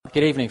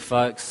Good evening,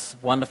 folks.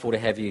 Wonderful to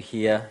have you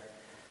here.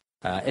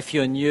 If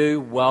you're new,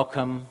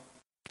 welcome.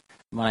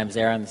 My name's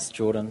Aaron, this is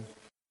Jordan.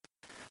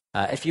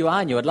 If you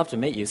are new, I'd love to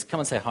meet you. So come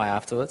and say hi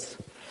afterwards.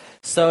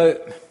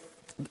 So,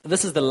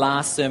 this is the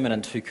last sermon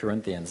in 2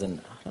 Corinthians, and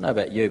I don't know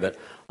about you, but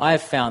I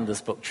have found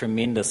this book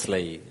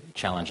tremendously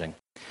challenging.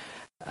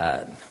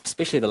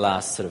 Especially the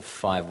last sort of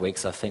 5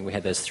 weeks. I think we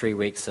had those 3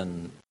 weeks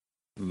in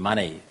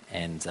money,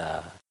 and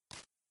I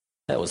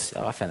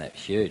found that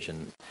huge.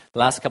 And the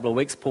last couple of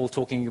weeks, Paul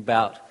talking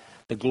about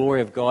the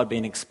glory of God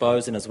being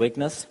exposed in his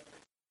weakness.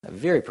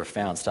 Very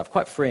profound stuff,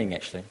 quite freeing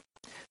actually.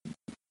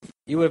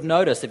 You would have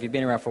noticed, if you've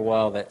been around for a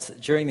while, that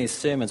during these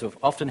sermons we've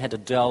often had to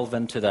delve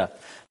into the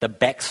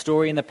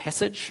backstory in the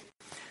passage.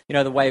 You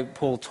know, the way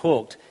Paul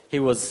talked, he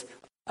was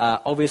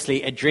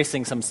obviously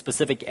addressing some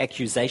specific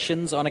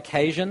accusations on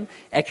occasion.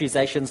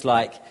 Accusations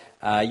like,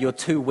 you're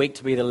too weak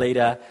to be the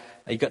leader,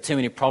 you've got too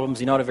many problems,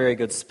 you're not a very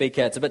good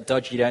speaker, it's a bit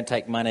dodgy, you don't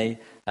take money,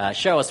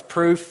 show us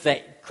proof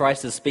that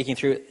Christ is speaking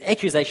through,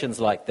 accusations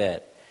like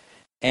that.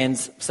 And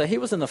so he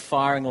was in the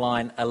firing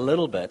line a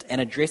little bit and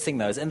addressing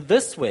those. And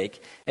this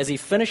week, as he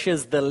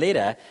finishes the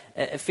letter,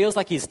 it feels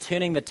like he's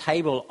turning the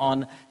table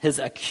on his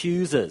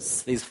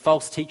accusers, these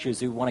false teachers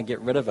who want to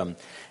get rid of him.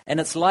 And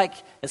it's like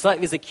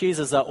these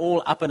accusers are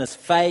all up in his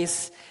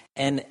face,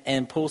 and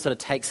Paul sort of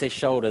takes their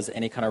shoulders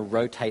and he kind of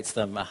rotates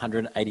them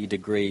 180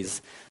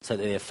 degrees so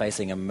that they're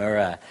facing a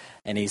mirror.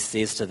 And he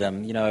says to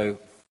them, you know,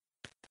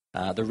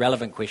 the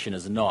relevant question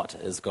is not,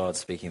 is God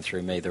speaking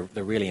through me?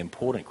 The really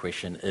important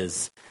question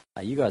is,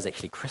 are you guys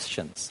actually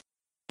Christians?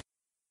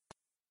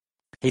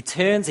 He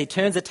turns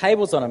the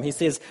tables on him. He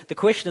says, the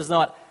question is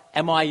not,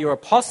 am I your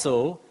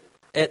apostle?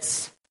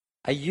 It's,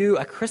 are you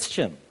a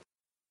Christian?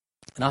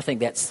 And I think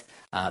that's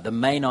the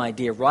main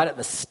idea right at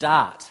the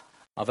start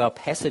of our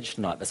passage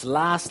tonight, this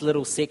last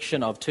little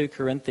section of 2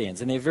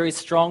 Corinthians. And they're very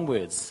strong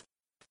words.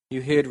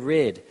 You heard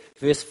read,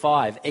 verse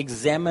 5,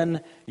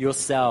 examine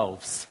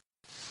yourselves.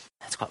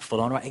 That's quite full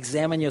on, right?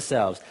 Examine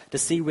yourselves to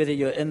see whether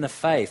you're in the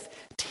faith.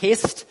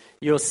 Test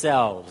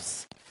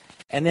yourselves.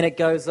 And then it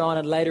goes on,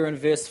 and later in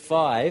verse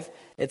 5,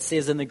 it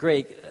says in the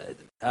Greek,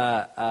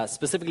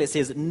 specifically it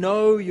says,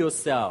 know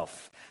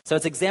yourself. So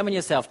it's examine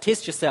yourself,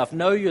 test yourself,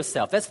 know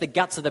yourself. That's the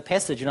guts of the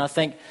passage. And I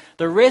think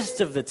the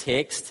rest of the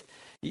text,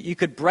 you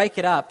could break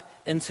it up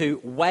into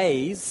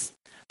ways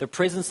the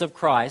presence of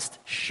Christ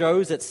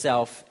shows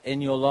itself in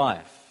your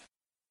life.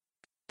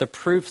 The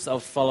proofs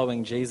of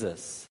following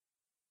Jesus.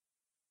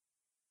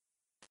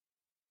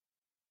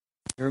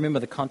 Remember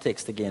the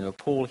context again of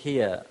Paul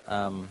here.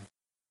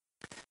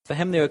 For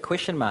him, there were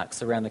question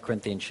marks around the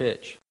Corinthian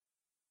church.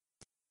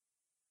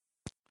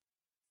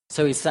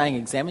 So he's saying,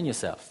 examine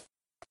yourself.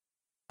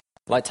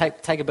 Like,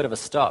 take a bit of a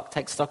stock.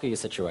 Take stock of your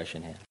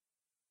situation here.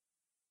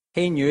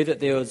 He knew that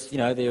there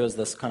was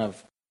this kind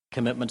of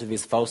commitment of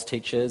these false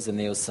teachers, and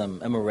there was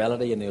some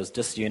immorality, and there was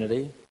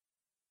disunity.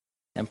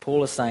 And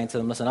Paul is saying to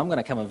them, listen, I'm going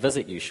to come and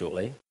visit you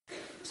shortly,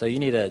 so you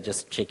need to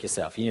just check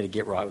yourself. You need to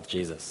get right with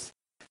Jesus.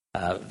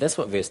 That's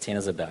what verse 10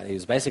 is about. He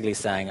was basically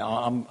saying,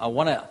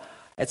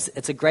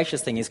 it's a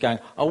gracious thing. He's going,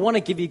 I want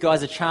to give you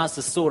guys a chance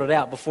to sort it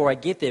out before I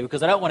get there,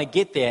 because I don't want to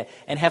get there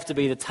and have to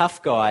be the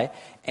tough guy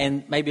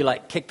and maybe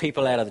like kick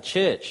people out of the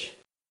church.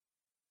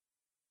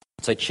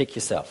 So check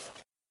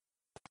yourself.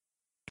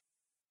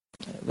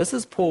 This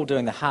is Paul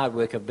doing the hard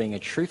work of being a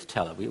truth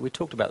teller. We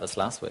talked about this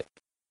last week.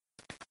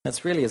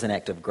 This really is an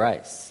act of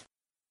grace.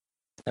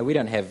 Now, we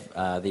don't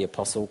have the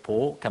Apostle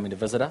Paul coming to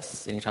visit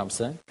us anytime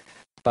soon.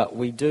 But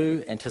we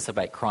do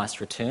anticipate Christ's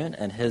return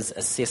and his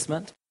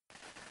assessment.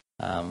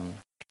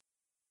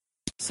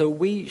 So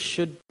we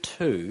should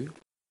too,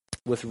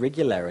 with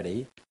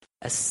regularity,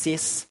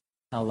 assess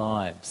our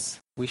lives.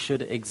 We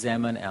should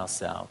examine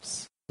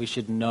ourselves. We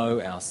should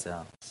know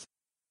ourselves.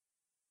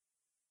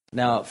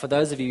 Now, for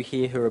those of you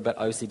here who are a bit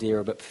OCD or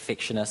a bit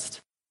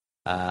perfectionist,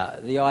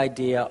 the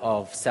idea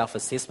of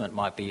self-assessment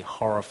might be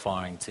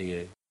horrifying to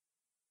you.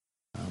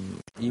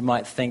 You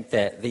might think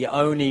that the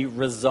only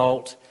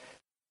result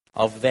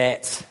of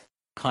that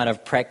kind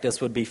of practice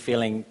would be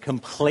feeling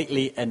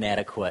completely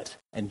inadequate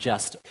and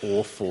just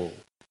awful.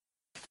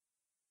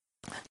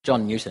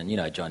 John Newton, you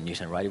know John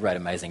Newton, right? He wrote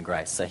Amazing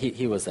Grace. So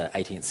he was an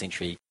 18th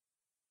century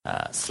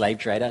slave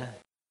trader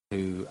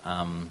who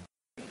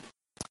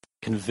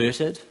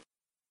converted,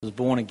 was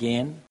born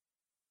again,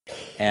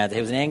 and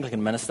he was an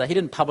Anglican minister. He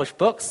didn't publish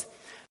books,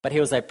 but he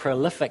was a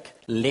prolific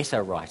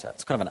letter writer.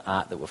 It's kind of an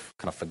art that we've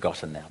kind of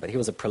forgotten now, but he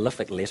was a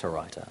prolific letter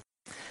writer.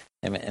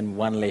 In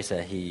one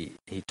letter, he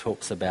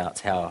talks about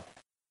how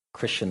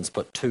Christians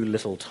put too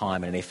little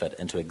time and effort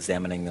into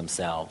examining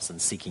themselves and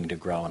seeking to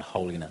grow in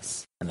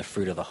holiness and the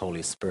fruit of the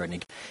Holy Spirit.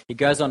 And he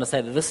goes on to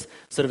say that this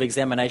sort of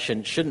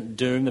examination shouldn't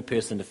doom the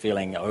person to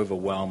feeling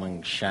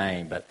overwhelming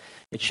shame, but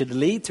it should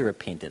lead to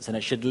repentance and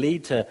it should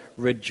lead to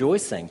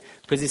rejoicing.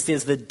 Because he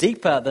says the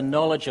deeper the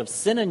knowledge of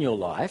sin in your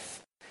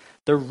life,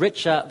 the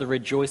richer the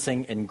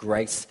rejoicing in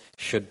grace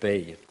should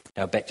be.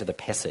 Now back to the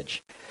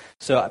passage.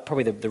 So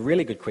probably the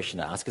really good question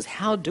to ask is,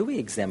 how do we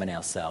examine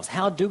ourselves?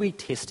 How do we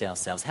test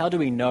ourselves? How do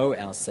we know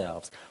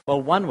ourselves?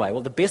 Well,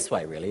 the best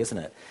way really, isn't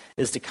it,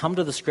 is to come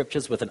to the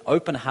Scriptures with an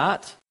open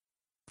heart,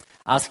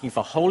 asking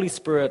for Holy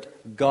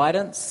Spirit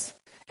guidance,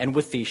 and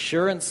with the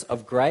assurance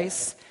of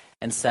grace,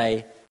 and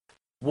say,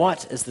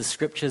 what is the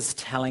Scriptures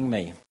telling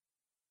me?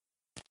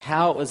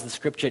 How is the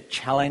Scripture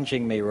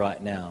challenging me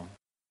right now?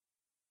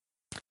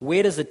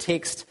 Where does the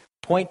text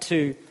point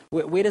to?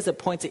 Where does it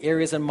point to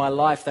areas in my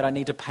life that I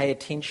need to pay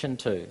attention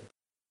to?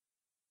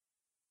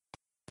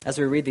 As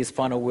we read these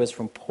final words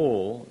from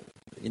Paul,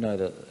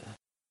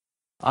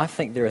 I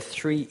think there are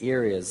 3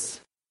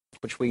 areas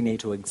which we need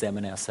to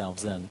examine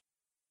ourselves in.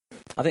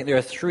 I think there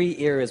are 3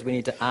 areas we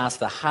need to ask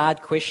the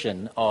hard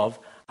question of,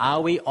 are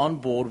we on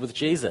board with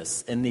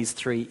Jesus in these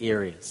 3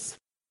 areas?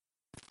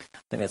 I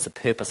think that's the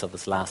purpose of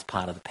this last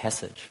part of the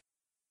passage.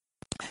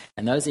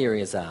 And those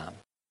areas are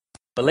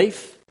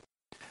belief,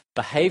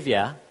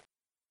 behavior,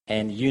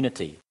 and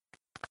unity.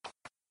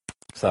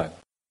 So,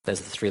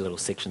 those are the 3 little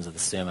sections of the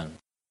sermon.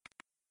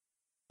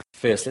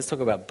 First, let's talk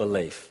about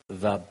belief.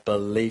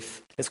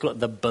 Let's call it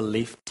the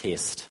belief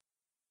test.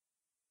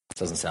 It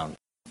doesn't sound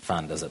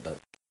fun, does it? But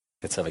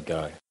let's have a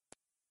go.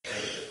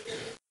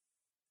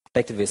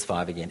 Back to verse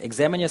 5 again.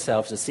 Examine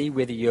yourselves to see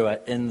whether you are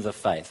in the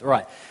faith.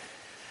 Right.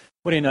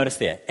 What do you notice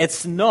there?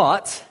 It's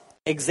not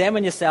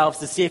examine yourselves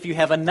to see if you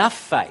have enough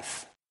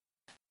faith.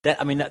 I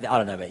don't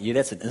know about you.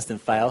 That's an instant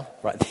fail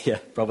right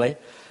there, probably.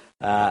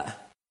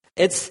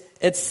 It's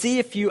see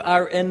if you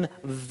are in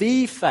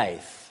the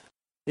faith.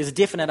 There's a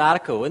definite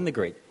article in the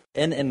Greek,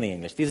 in the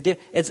English. It's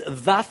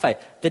the faith.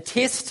 The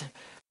test,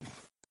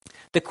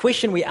 the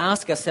question we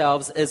ask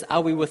ourselves is,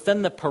 are we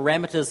within the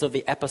parameters of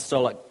the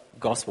apostolic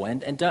gospel?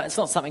 And it's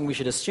not something we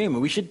should assume.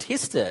 We should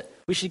test it.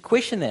 We should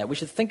question that. We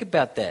should think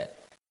about that.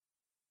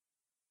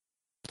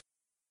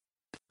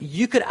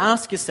 You could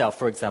ask yourself,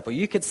 for example,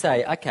 you could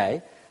say,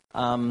 okay,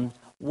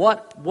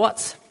 what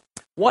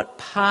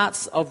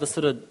parts of the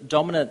sort of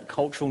dominant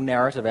cultural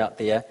narrative out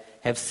there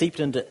have seeped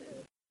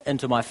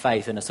into my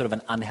faith in a sort of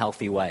an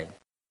unhealthy way,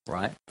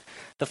 right?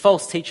 The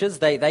false teachers,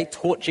 they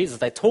taught Jesus,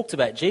 they talked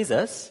about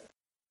Jesus,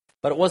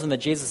 but it wasn't the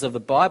Jesus of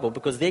the Bible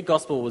because their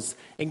gospel was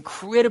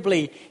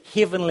incredibly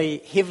heavily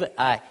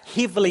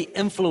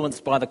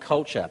influenced by the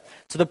culture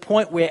to the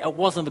point where it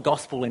wasn't the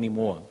gospel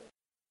anymore.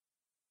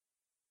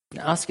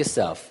 Now ask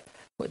yourself,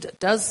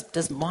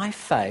 does my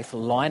faith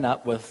line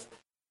up with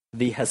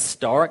the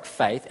historic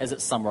faith as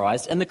it's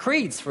summarized in the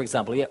creeds, for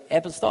example, the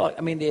apostolic,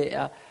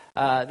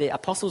 the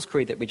Apostles'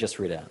 Creed that we just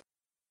read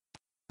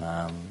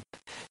out?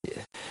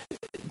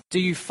 Do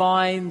you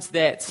find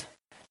that,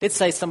 let's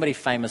say somebody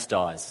famous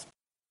dies,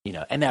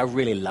 and they're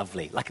really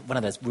lovely, like one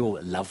of those real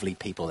lovely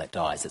people that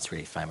dies that's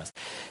really famous.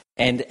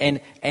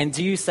 And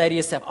do you say to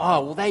yourself,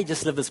 oh, well, they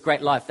just live this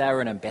great life. They were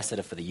an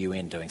ambassador for the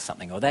UN doing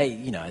something, or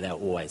they're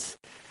always,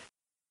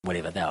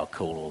 whatever, they were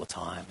cool all the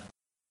time.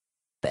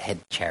 They had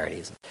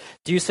charities.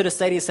 Do you sort of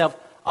say to yourself,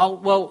 oh,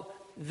 well,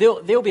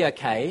 they'll be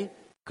okay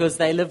because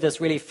they live this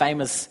really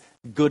famous,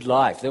 good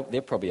life.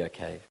 They're probably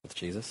okay with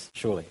Jesus,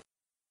 surely.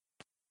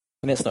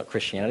 And that's not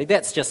Christianity.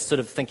 That's just sort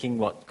of thinking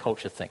what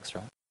culture thinks,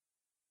 right?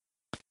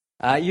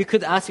 You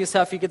could ask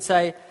yourself, you could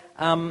say,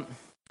 well,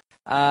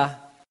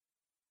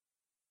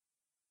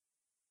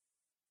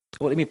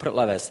 let me put it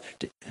like this.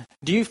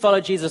 Do you follow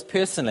Jesus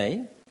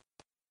personally,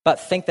 but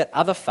think that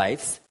other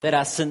faiths that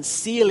are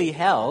sincerely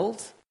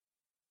held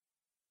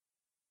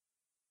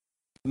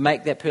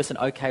make that person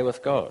okay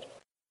with God?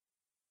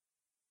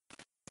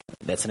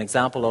 That's an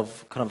example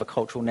of kind of a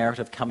cultural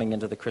narrative coming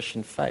into the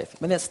Christian faith.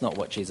 That's not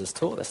what Jesus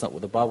taught. That's not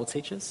what the Bible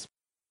teaches.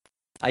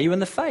 Are you in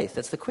the faith?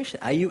 That's the question.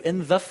 Are you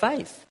in the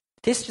faith?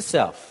 Test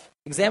yourself.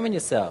 Examine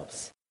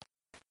yourselves.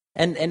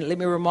 And let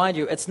me remind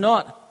you, it's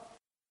not,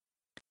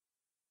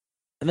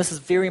 and this is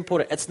very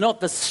important, it's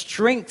not the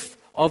strength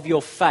of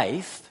your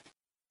faith,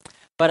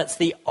 but it's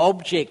the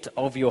object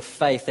of your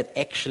faith that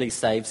actually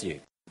saves you.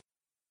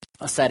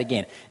 I'll say it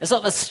again. It's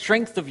not the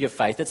strength of your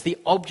faith, it's the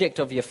object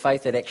of your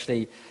faith that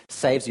actually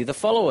saves you. The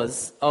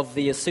followers of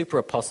the super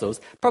apostles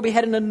probably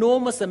had an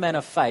enormous amount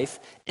of faith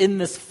in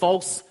this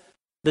false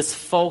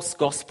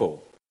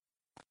gospel.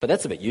 But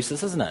that's a bit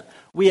useless, isn't it?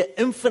 We are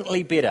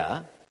infinitely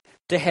better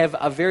to have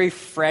a very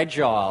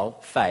fragile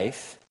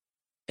faith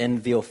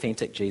in the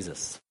authentic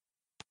Jesus.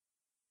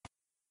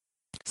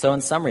 So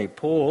in summary,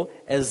 Paul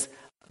is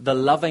the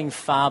loving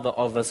father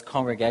of this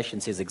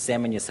congregation, says,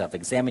 examine yourself,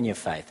 examine your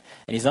faith.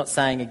 And he's not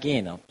saying,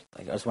 again,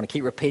 I just want to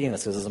keep repeating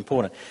this because it's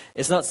important.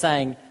 It's not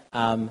saying,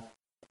 how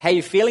are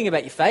you feeling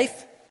about your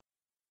faith?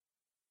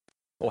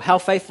 Or how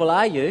faithful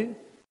are you?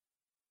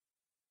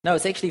 No,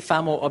 it's actually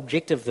far more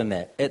objective than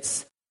that.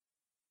 It's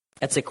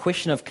a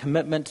question of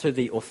commitment to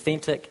the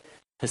authentic,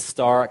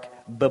 historic,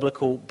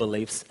 biblical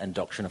beliefs and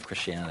doctrine of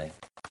Christianity.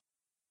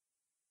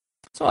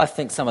 So I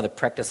think some of the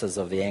practices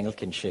of the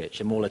Anglican Church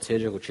and more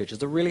liturgical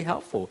churches are really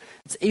helpful.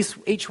 It's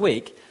each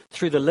week,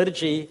 through the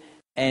liturgy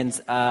and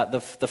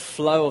the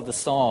flow of the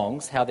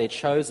songs, how they're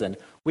chosen,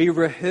 We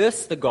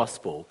rehearse the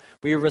gospel.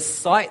 We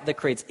recite the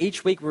creeds.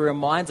 Each week we're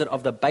reminded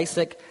of the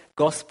basic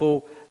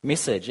gospel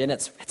message. And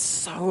it's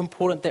so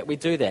important that we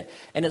do that.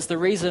 And it's the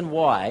reason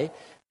why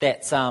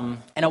that, and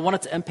I want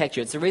it to impact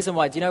you. It's the reason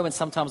why, do you know when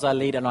sometimes I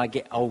lead and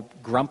I'll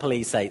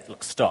grumpily say,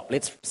 look, stop,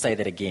 let's say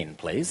that again,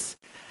 please.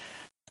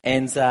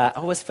 And I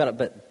always felt a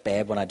bit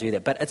bad when I do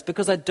that. But it's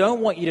because I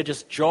don't want you to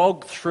just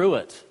jog through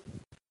it.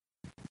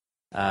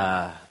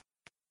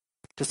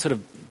 Just sort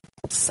of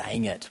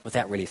saying it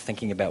without really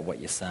thinking about what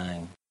you're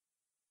saying.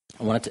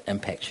 I want it to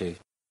impact you.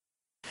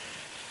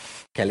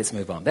 Okay, let's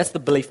move on. That's the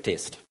belief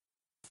test.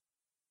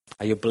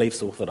 Are your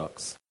beliefs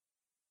orthodox?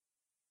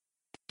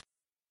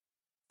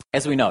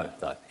 As we know,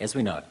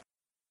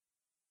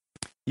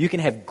 you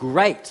can have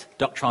great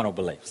doctrinal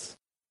beliefs,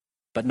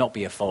 but not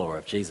be a follower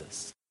of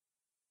Jesus.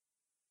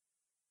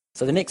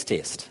 So the next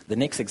test, the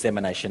next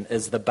examination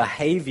is the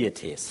behavior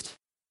test.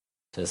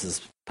 So this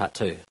is part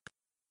 2,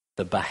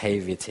 the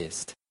behavior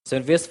test. So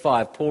in verse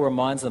 5, Paul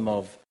reminds them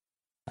of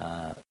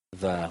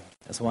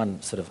as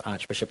one sort of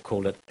archbishop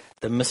called it,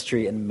 the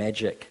mystery and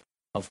magic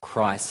of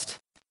Christ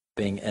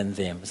being in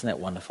them. Isn't that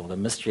wonderful? The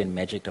mystery and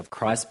magic of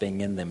Christ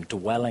being in them,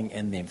 dwelling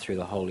in them through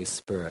the Holy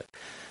Spirit.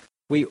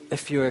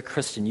 If you're a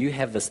Christian, you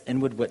have this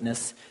inward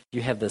witness,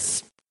 you have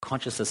this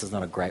consciousness is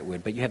not a great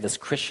word, but you have this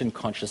Christian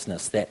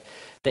consciousness that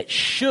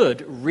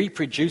should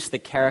reproduce the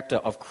character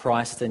of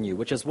Christ in you,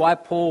 which is why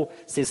Paul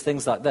says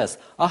things like this.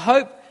 I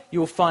hope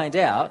you'll find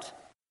out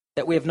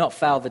that we have not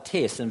failed the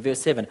test in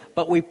verse 7,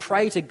 but we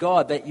pray to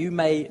God that you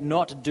may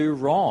not do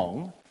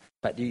wrong,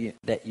 but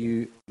that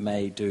you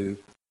may do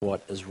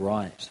what is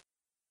right.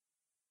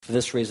 For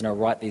this reason I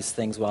write these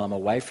things while I'm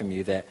away from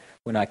you, that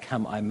when I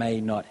come I may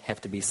not have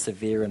to be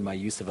severe in my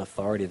use of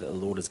authority that the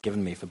Lord has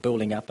given me for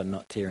building up and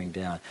not tearing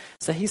down.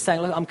 So he's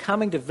saying, look, I'm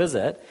coming to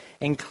visit,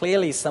 and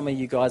clearly some of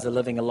you guys are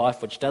living a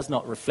life which does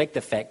not reflect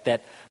the fact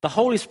that the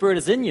Holy Spirit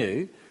is in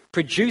you,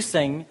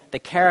 producing the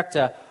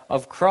character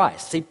of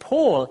Christ. See,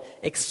 Paul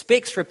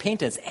expects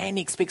repentance and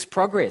he expects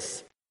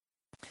progress.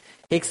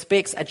 He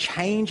expects a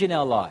change in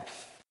our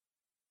life.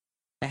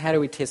 Now, how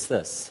do we test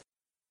this?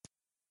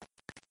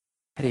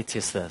 How do you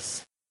test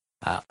this?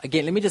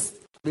 Again, let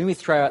me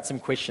throw out some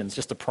questions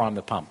just to prime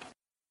the pump,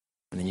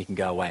 and then you can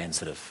go away and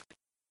sort of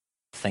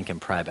think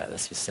and pray about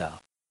this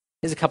yourself.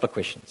 Here's a couple of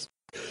questions.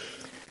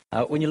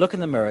 When you look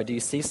in the mirror, do you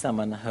see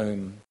someone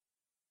whom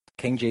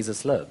King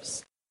Jesus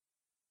lives?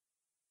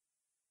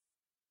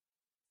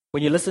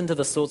 When you listen to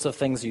the sorts of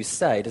things you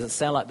say, does it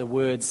sound like the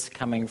words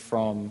coming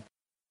from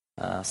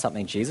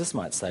something Jesus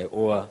might say,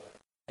 or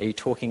are you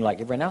talking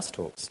like everyone else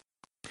talks?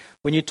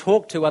 When you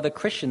talk to other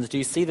Christians, do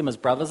you see them as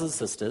brothers and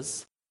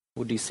sisters,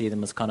 or do you see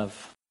them as kind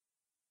of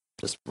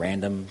just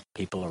random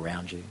people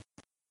around you?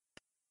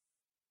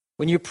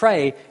 When you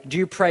pray, do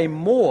you pray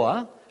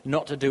more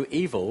not to do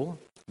evil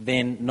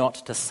than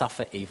not to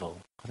suffer evil?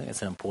 I think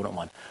that's an important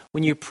one.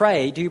 When you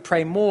pray, do you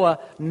pray more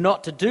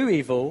not to do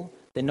evil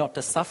than not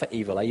to suffer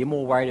evil? Are you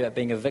more worried about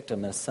being a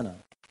victim than a sinner?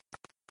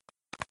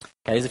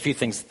 Okay, there's a few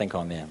things to think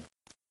on there.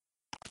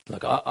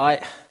 Look,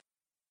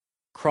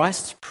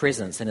 Christ's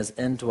presence and his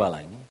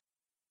indwelling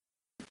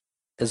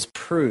is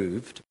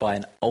proved by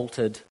an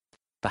altered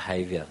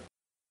behaviour.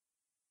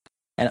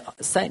 And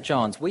St.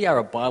 John's, we are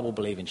a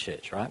Bible-believing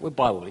church, right? We're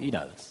Bible, you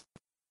know this.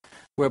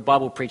 We're a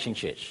Bible-preaching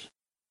church.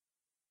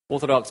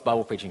 Orthodox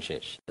Bible-preaching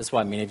church. That's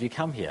why many of you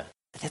come here.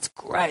 That's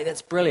great,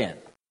 that's brilliant.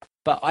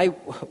 But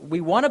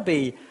we want to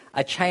be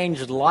a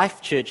changed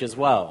life church as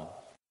well.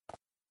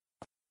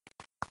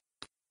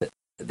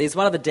 There's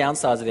one of the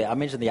downsides of it. I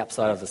mentioned the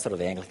upside of the sort of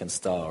the Anglican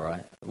style,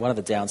 right? One of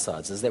the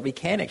downsides is that we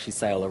can actually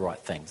say all the right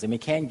things and we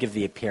can give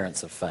the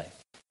appearance of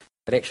faith,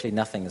 but actually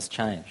nothing has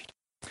changed.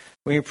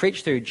 When we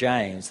preach through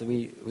James,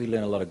 we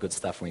learn a lot of good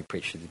stuff when we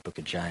preach through the book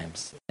of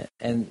James.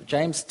 And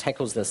James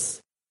tackles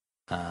this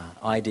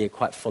idea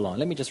quite full on.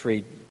 Let me just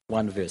read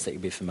one verse that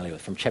you'll be familiar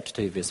with from chapter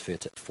 2, verse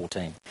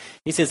 14.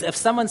 He says, if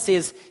someone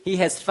says he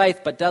has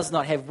faith but does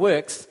not have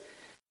works,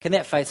 can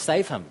that faith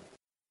save him?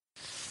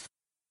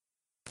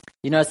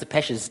 You notice the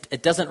passage,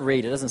 it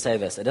doesn't say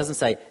this. It doesn't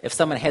say, if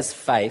someone has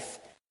faith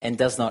and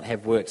does not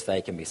have works,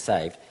 they can be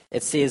saved.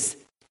 It says,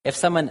 if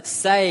someone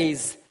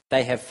says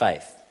they have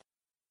faith.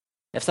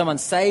 If someone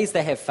says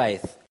they have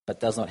faith but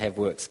does not have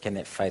works, can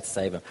that faith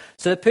save him?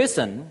 So this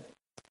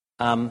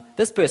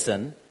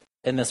person,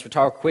 in this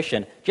rhetorical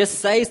question, just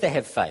says they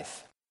have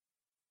faith.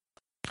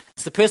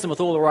 It's the person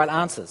with all the right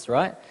answers,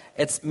 right?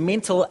 It's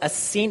mental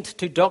assent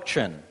to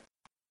doctrine.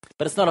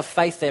 But it's not a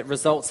faith that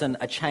results in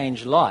a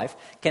changed life.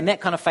 Can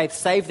that kind of faith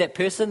save that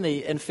person?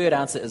 The inferred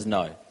answer is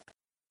no.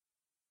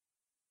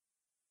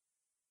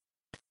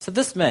 So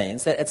this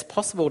means that it's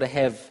possible to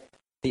have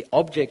the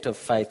object of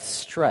faith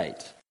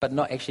straight, but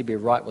not actually be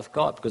right with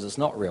God because it's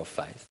not real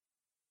faith.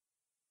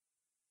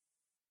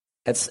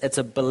 It's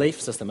a belief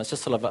system. It's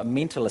just sort of a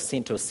mental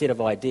assent to a set of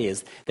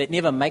ideas that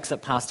never makes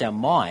it past our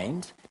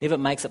mind, never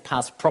makes it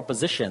past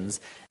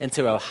propositions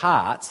into our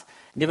heart,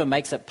 never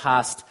makes it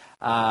past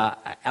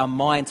our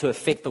mind to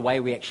affect the way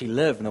we actually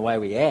live and the way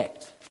we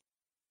act.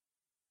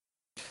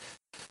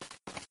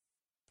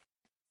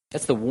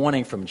 It's the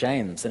warning from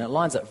James, and it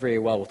lines up very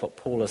well with what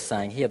Paul is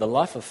saying here. The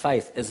life of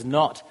faith is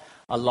not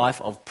a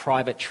life of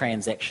private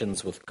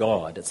transactions with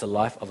God. It's a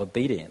life of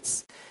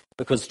obedience.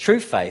 Because true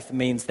faith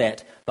means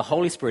that the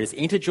Holy Spirit has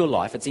entered your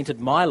life, it's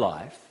entered my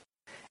life,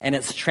 and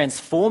it's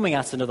transforming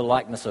us into the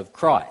likeness of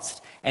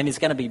Christ. And there's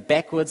going to be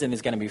backwards and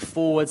there's going to be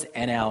forwards,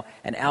 and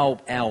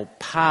our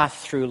path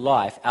through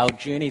life, our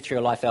journey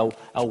through life, our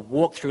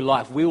walk through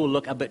life, we will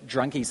look a bit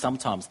drunky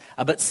sometimes,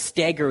 a bit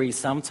staggery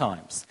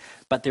sometimes.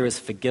 But there is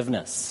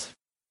forgiveness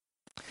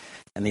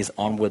and there's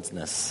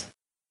onwardsness.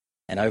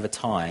 And over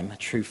time,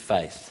 true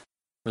faith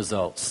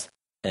results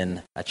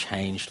in a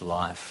changed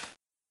life.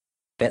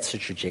 That's the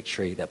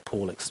trajectory that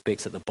Paul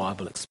expects, that the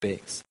Bible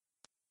expects.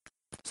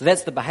 So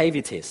that's the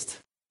behavior test.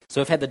 So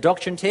we've had the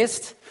doctrine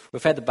test,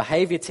 we've had the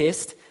behavior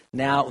test,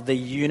 now the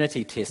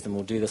unity test, and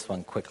we'll do this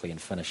one quickly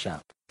and finish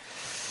up.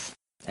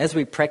 As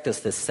we practice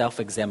this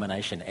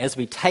self-examination, as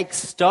we take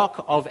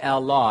stock of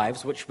our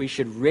lives, which we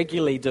should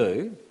regularly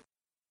do,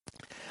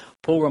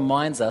 Paul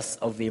reminds us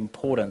of the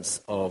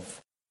importance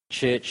of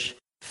church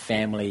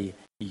family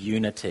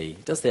unity.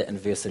 He does that in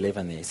verse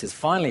 11 there. He says,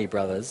 finally,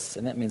 brothers,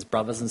 and that means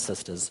brothers and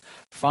sisters,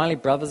 finally,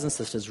 brothers and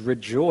sisters,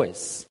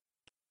 rejoice,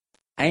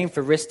 aim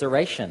for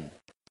restoration,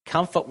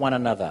 comfort one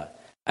another,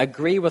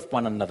 agree with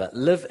one another,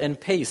 live in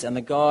peace, and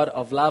the God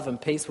of love and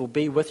peace will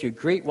be with you.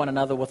 Greet one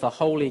another with a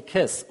holy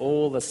kiss.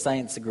 All the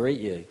saints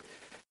greet you.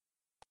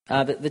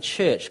 The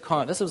church,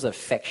 this was a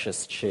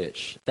factious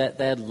church. They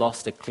had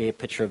lost a clear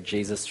picture of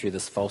Jesus through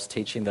this false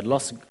teaching. They'd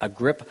lost a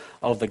grip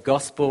of the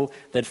gospel.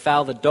 They'd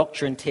failed the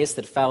doctrine test.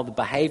 They'd failed the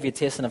behavior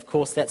test. And of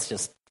course, that's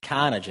just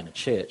carnage in a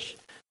church.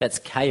 That's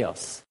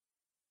chaos.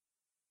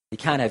 You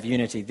can't have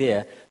unity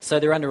there.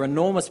 So they're under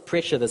enormous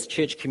pressure, this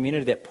church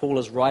community that Paul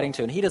is writing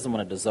to. And he doesn't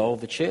want to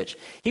dissolve the church.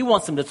 He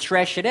wants them to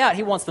thrash it out.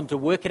 He wants them to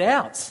work it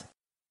out.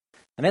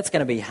 And that's going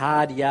to be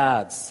hard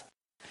yards.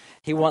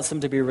 He wants them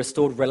to be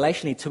restored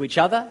relationally to each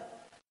other,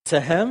 to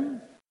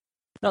him,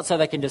 not so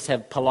they can just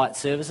have polite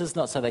services,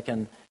 not so they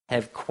can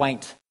have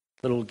quaint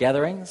little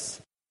gatherings.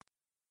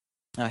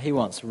 No, he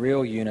wants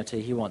real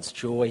unity, he wants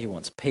joy, he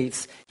wants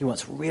peace, he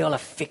wants real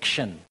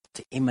affection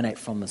to emanate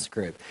from this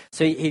group.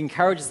 So he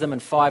encourages them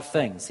in 5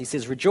 things. He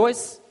says,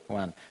 rejoice,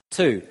 1.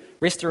 2,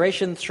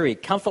 restoration, 3,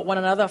 comfort one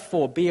another,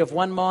 4, be of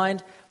one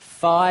mind,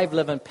 5,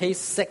 live in peace,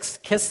 6,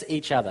 kiss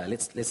each other.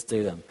 Let's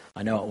do them.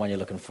 I know what one you're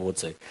looking forward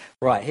to.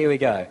 Right, here we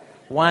go.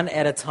 One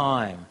at a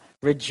time.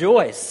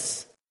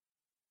 Rejoice.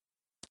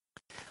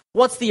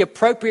 What's the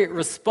appropriate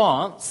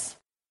response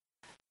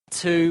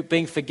to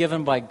being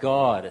forgiven by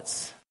God?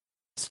 It's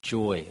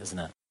joy, isn't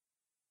it?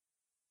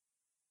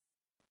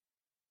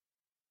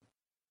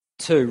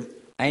 2,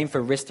 aim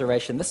for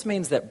restoration. This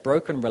means that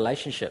broken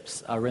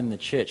relationships are in the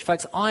church.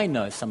 Folks, I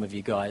know some of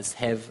you guys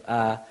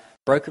have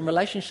broken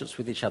relationships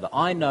with each other.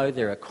 I know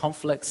there are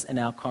conflicts in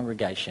our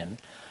congregation,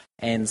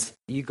 and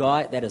you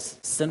guys, that is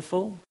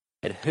sinful,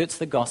 it hurts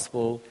the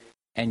gospel,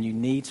 and you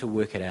need to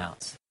work it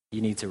out.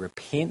 You need to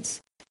repent,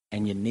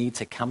 and you need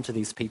to come to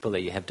these people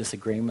that you have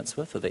disagreements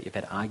with or that you've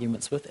had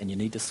arguments with, and you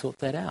need to sort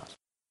that out.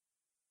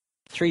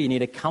 3, you need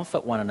to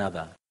comfort one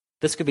another.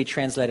 This could be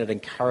translated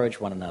encourage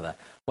one another.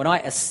 When I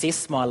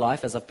assess my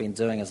life, as I've been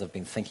doing, as I've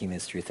been thinking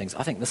these through things,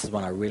 I think this is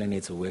one I really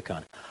need to work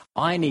on.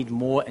 I need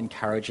more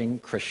encouraging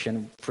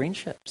Christian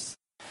friendships.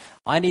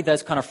 I need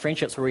those kind of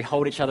friendships where we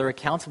hold each other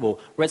accountable,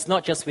 where it's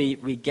not just we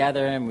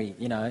gather and we,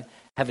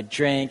 have a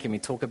drink and we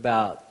talk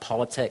about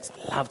politics.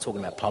 I love talking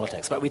about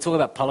politics, but we talk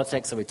about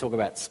politics and we talk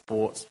about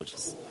sports, which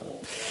is...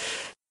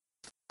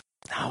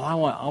 No,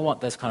 I want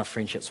those kind of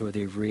friendships where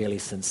we really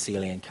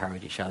sincerely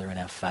encourage each other in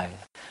our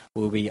faith,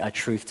 where we are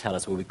truth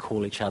tellers, where we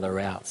call each other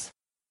out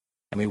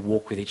and we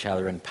walk with each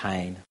other in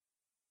pain.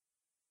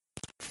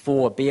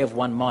 4, be of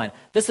one mind.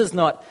 This is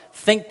not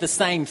think the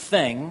same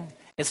thing.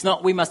 It's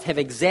not we must have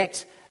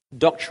exact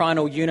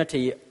doctrinal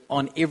unity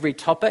on every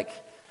topic.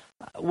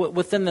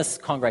 Within this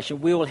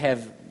congregation, we will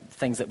have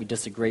things that we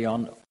disagree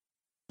on,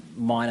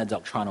 minor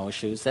doctrinal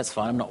issues. That's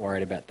fine. I'm not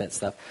worried about that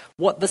stuff.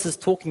 What this is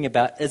talking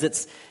about is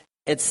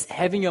it's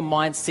having your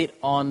mind set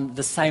on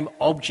the same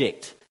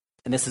object,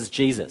 and this is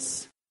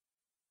Jesus.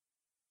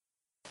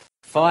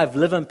 5,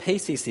 live in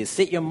peace, he says.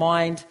 Set your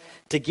mind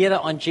together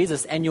on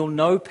Jesus, and you'll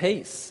know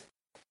peace.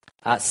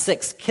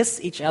 6, kiss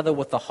each other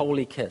with a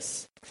holy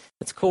kiss.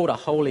 It's called a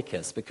holy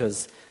kiss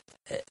because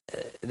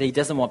he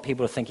doesn't want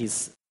people to think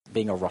he's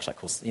being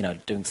erotic or,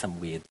 doing some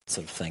weird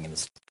sort of thing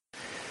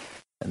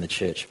in the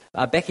church.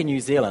 Back in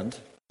New Zealand,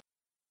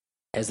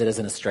 as it is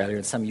in Australia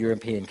and some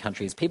European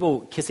countries,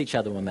 people kiss each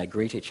other when they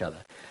greet each other.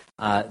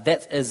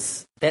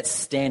 That's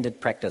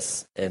standard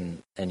practice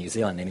in New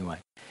Zealand anyway.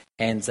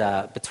 And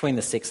between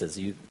the sexes,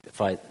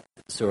 if I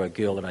saw a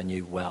girl that I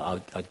knew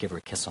well, I'd give her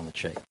a kiss on the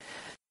cheek.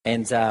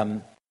 And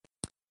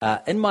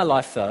in my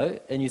life, though,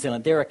 in New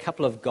Zealand, there are a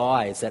couple of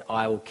guys that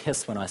I will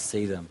kiss when I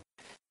see them.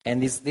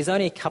 And there's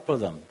only a couple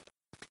of them.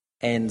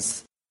 And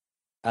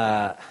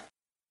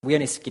we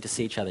only get to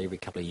see each other every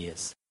couple of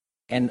years.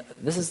 And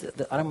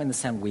I don't mean to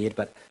sound weird,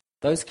 but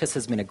those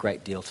kisses mean a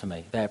great deal to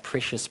me. They are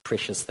precious,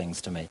 precious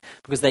things to me.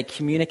 Because they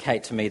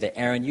communicate to me that,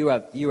 Aaron, you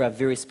are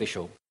very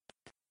special.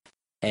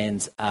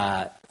 and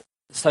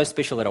so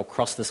special that I'll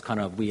cross this kind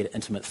of weird,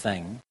 intimate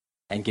thing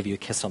and give you a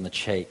kiss on the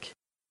cheek.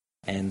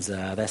 And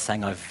they're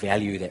saying, I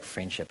value that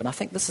friendship. And I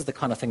think this is the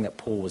kind of thing that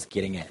Paul was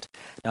getting at.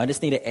 Now, I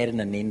just need to add an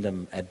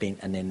addendum.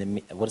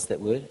 What is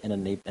that word? An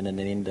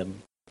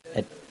addendum.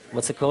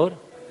 What's it called?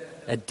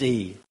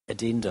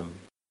 Addendum.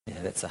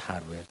 Yeah, that's a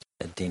hard word.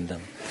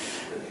 Addendum.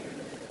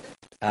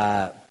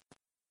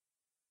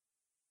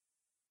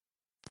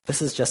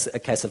 This is just a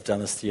case I've done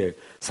this to you.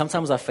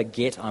 Sometimes I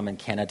forget I'm in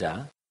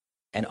Canada,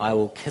 and I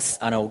will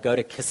go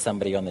to kiss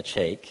somebody on the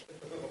cheek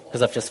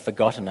because I've just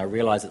forgotten. I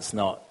realise it's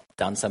not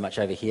done so much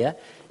over here,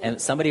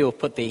 and somebody will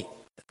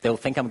they'll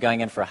think I'm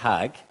going in for a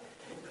hug,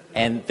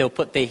 and they'll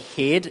put their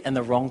head in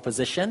the wrong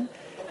position,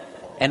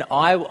 and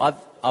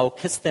I'll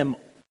kiss them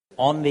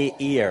on their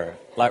ear,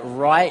 like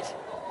right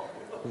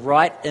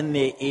in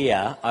their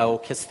ear. I will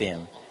kiss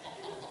them.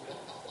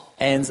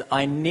 And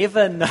I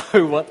never know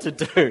what to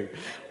do.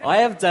 I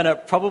have done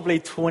it probably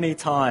 20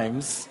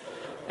 times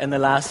in the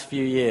last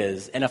few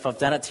years. And if I've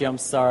done it to you, I'm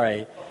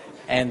sorry.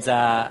 And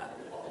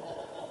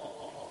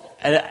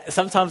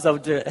sometimes I'll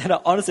do it. And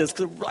honestly, it's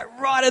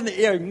right in the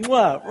ear.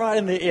 Mwah, right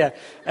in the ear.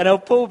 And I'll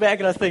pull back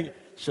and I think,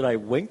 should I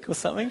wink or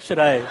something?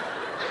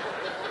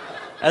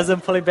 As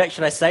I'm pulling back,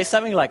 should I say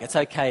something like, it's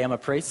okay, I'm a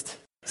priest?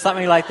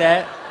 Something like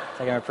that. It's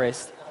like I'm a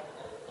priest.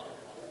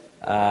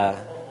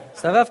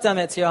 So if I've done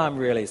that to you, I'm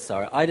really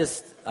sorry. I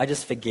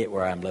just forget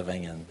where I'm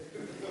living, and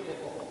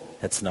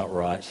it's not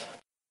right.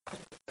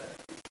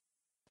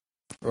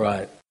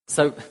 Right.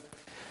 So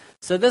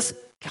this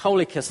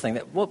holy kiss thing,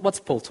 what's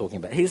Paul talking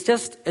about?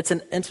 It's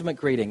an intimate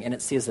greeting, and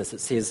it says this.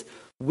 It says,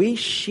 we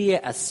share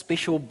a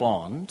special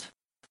bond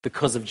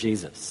because of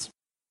Jesus.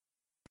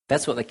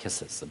 That's what the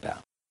kiss is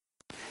about.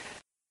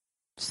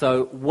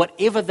 So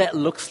whatever that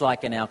looks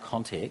like in our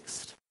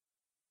context,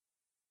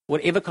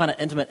 whatever kind of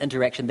intimate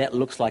interaction that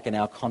looks like in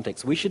our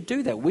context, we should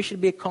do that. We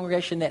should be a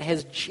congregation that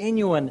has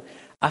genuine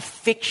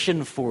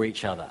affection for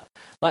each other.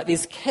 Like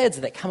these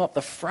kids that come up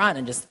the front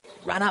and just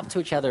run up to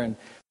each other and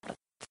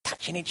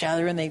touching each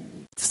other, and they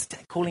just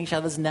calling each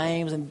other's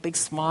names and big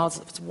smiles.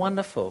 It's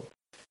wonderful.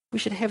 We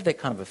should have that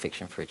kind of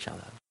affection for each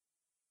other.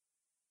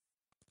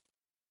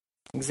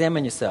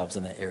 Examine yourselves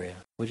in that area,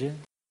 would you?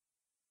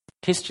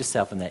 Test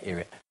yourself in that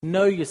area.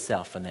 Know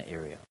yourself in that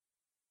area.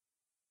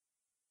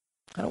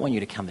 I don't want you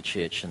to come to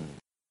church and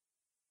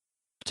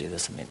do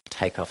this and then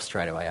take off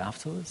straight away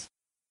afterwards.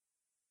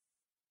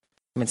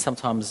 I mean,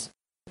 sometimes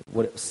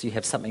you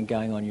have something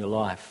going on in your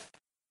life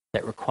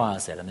that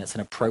requires that, and it's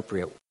an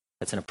appropriate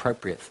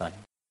thing.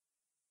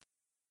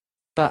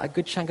 But a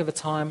good chunk of the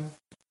time,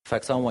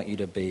 folks, I want you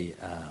to be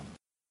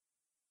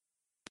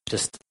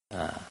just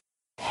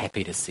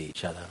happy to see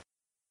each other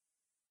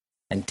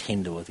and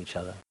tender with each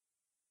other.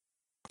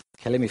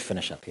 Okay, let me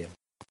finish up here.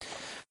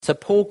 So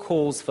Paul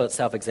calls for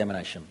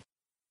self-examination.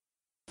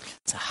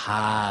 It's a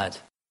hard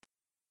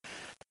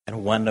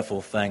and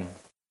wonderful thing.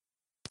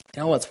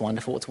 You know what's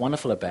wonderful? What's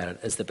wonderful about it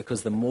is that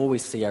because the more we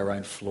see our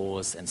own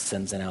flaws and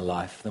sins in our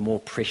life, the more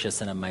precious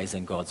and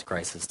amazing God's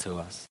grace is to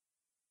us.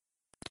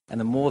 And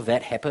the more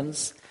that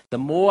happens, the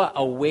more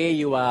aware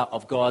you are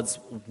of God's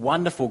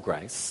wonderful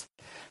grace,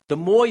 the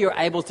more you're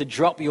able to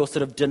drop your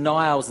sort of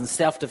denials and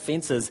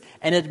self-defenses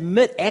and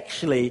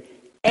actually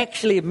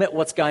admit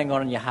what's going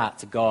on in your heart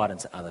to God and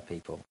to other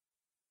people.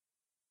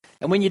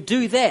 And when you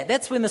do that,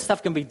 that's when the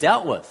stuff can be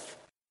dealt with.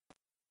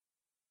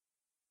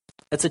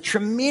 It's a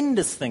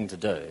tremendous thing to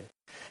do.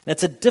 And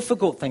it's a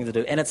difficult thing to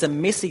do, and it's a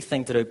messy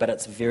thing to do, but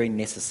it's a very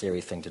necessary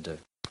thing to do.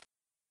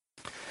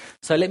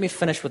 So let me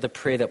finish with a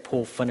prayer that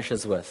Paul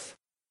finishes with.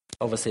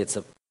 Obviously, it's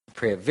a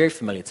prayer very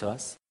familiar to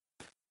us.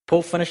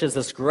 Paul finishes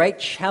this great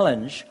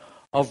challenge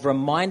of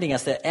reminding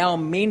us that our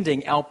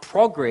mending, our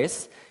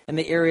progress in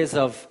the areas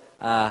of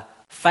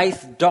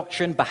faith,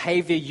 doctrine,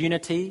 behavior,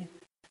 unity,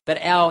 that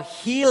our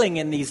healing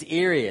in these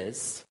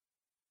areas,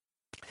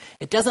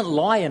 it doesn't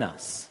lie in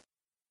us.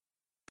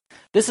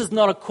 This is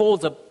not a call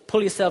to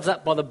pull yourselves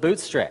up by the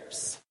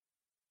bootstraps.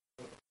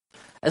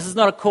 This is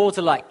not a call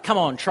to come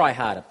on, try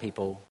harder,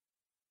 people.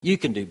 You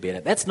can do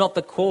better. That's not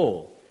the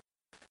call.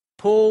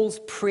 Paul's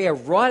prayer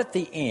right at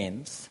the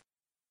end,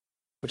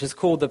 which is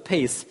called the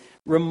peace,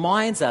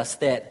 reminds us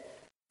that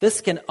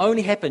this can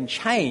only happen,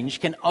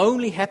 change can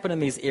only happen in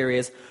these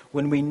areas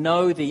when we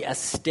know the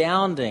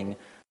astounding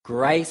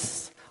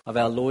grace of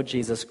our Lord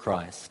Jesus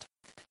Christ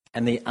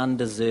and the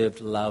undeserved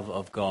love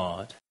of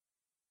God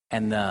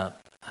and the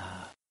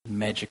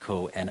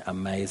magical and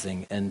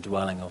amazing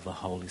indwelling of the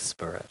Holy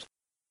Spirit.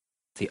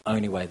 It's the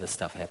only way this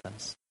stuff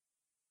happens.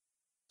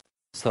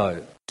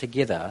 So,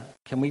 together,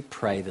 can we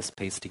pray this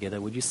peace together?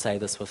 Would you say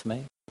this with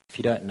me? If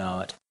you don't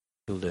know it,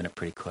 you'll learn it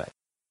pretty quick.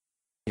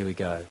 Here we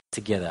go.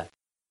 Together.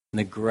 In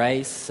the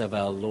grace of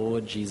our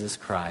Lord Jesus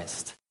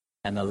Christ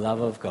and the love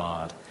of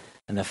God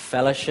and the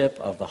fellowship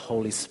of the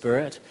Holy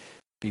Spirit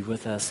be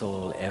with us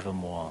all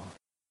evermore.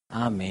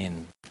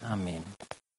 Amen. Amen.